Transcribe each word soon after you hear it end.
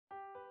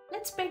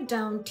Let's break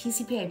down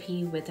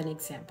TCP/IP with an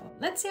example.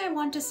 Let's say I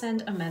want to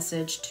send a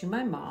message to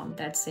my mom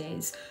that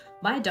says,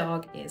 "My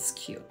dog is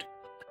cute."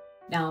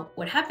 Now,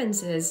 what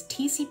happens is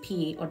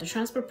TCP, or the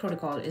Transport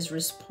Protocol, is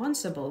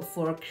responsible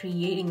for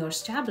creating or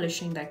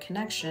establishing that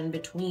connection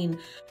between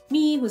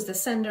me, who's the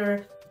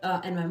sender,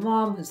 and my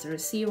mom, who's the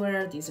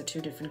receiver. These are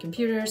two different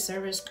computers,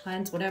 servers,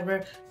 clients,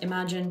 whatever.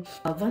 Imagine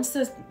once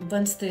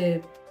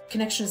the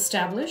connection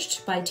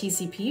established by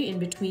TCP in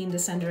between the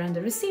sender and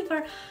the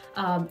receiver,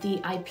 the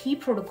IP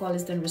protocol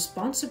is then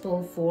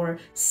responsible for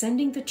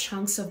sending the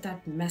chunks of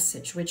that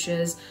message, which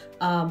is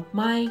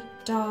my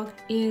dog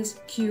is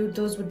cute.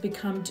 Those would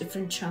become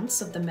different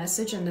chunks of the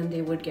message, and then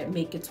they would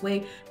make its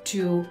way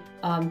to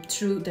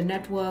through the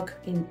network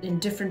in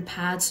different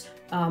paths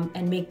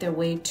and make their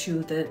way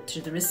to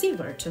the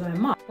receiver, to my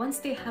mom. Once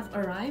they have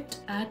arrived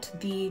at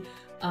the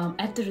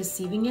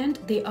receiving end,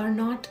 they are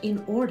not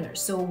in order.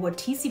 So what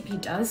TCP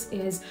does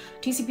is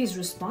TCP is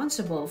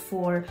responsible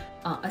for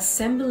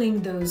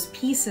assembling those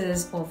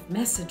pieces of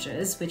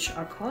messages, which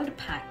are called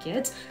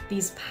packets.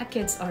 These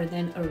packets are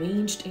then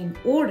arranged in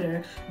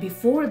order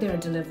before they're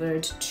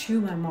delivered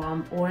to my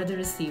mom or the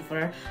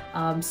receiver,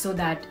 so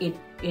that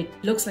it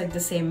looks like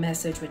the same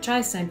message which I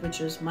sent, which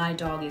is "my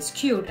dog is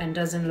cute," and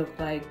doesn't look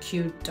like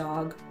 "cute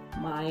dog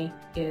my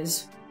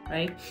is,"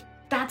 right?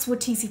 That's what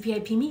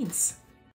TCP/IP means.